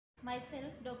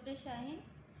Myself, Dr. Shaheen.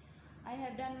 I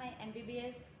have done my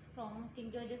MBBS from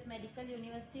King George's Medical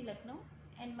University, Lucknow,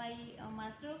 and my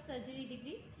Master of Surgery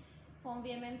degree from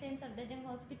VMMC and Safdarjung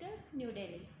Hospital, New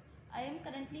Delhi. I am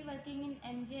currently working in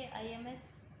MJ IMS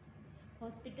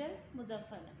Hospital,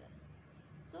 Muzaffarnagar.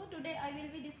 So today I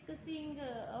will be discussing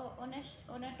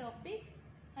on a topic,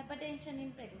 hypertension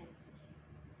in pregnancy.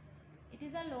 It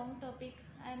is a long topic.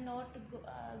 I am not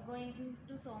going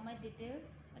into so much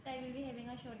details, but I will be having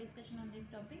a short discussion on this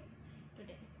topic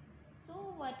today. So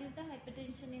what is the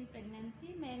hypertension in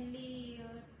pregnancy? Mainly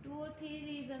 2 or 3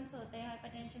 reasons होते हैं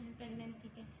hypertension in pregnancy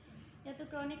के. या तो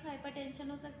chronic hypertension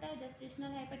हो सकता है,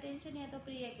 gestational hypertension या तो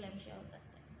pre-eclampsia हो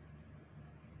सकता है.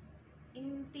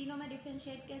 इन तीनों में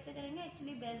differentiate कैसे करेंगे?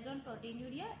 Actually based on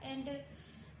proteinuria and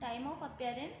time of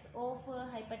appearance of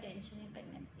hypertension in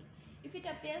pregnancy. If it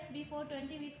appears before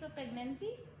 20 weeks of pregnancy,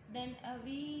 then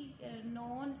we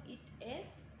know it as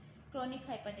chronic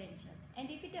hypertension. And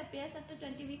if it appears after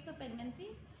 20 weeks of pregnancy,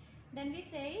 then we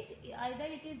say it either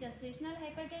it is gestational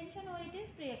hypertension or it is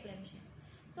preeclampsia.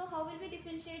 So how will we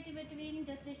differentiate between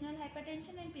gestational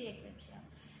hypertension and preeclampsia?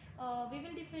 We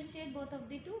will differentiate both of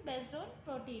the two based on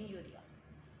proteinuria.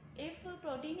 If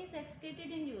protein is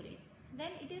excreted in urine,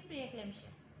 then it is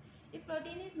preeclampsia. If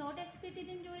protein is not excreted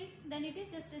in urine, then it is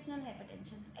gestational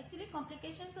hypertension. Actually,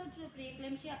 complications of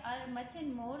preeclampsia are much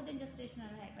and more than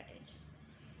gestational hypertension.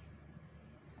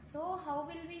 So, how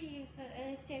will we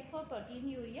check for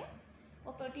proteinuria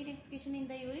or protein excretion in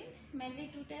the urine? Mainly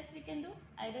 2 tests we can do,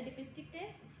 either dipstick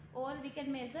test or we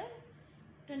can measure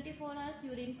 24 hours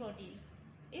urine protein.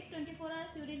 If 24 hours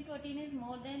urine protein is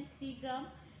more than 3 gram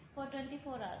for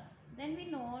 24 hours, then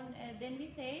we know, then we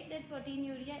say that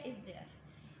proteinuria is there.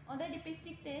 On the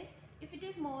dipstick test, if it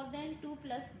is more than 2+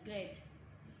 grade,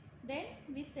 then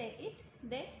we say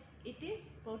that it is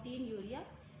proteinuria,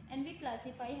 and we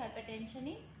classify hypertension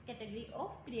in category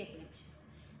of preeclampsia.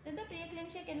 Then the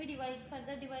preeclampsia can be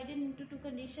further divided into 2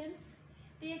 conditions: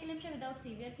 preeclampsia without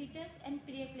severe features and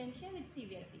preeclampsia with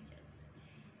severe features.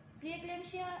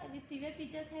 Preeclampsia with severe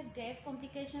features have grave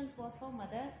complications both for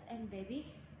mothers and baby,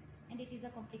 and it is a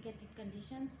complicated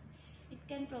conditions. It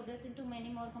can progress into many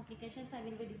more complications I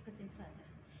will be discussing further.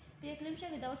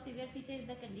 Preeclampsia without severe feature is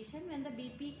the condition when the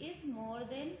BP is more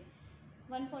than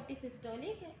 140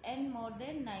 systolic and more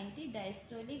than 90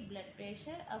 diastolic blood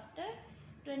pressure after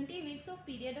 20 weeks of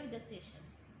period of gestation.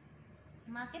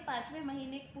 माँ के 5वें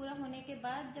महीने पूरा होने के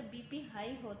बाद जब BP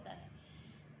high होता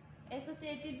है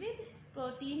associated with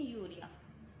protein urea,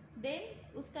 then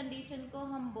उस कंडीशन को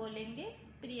हम बोलेंगे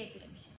प्रीएक्लेम्शिया.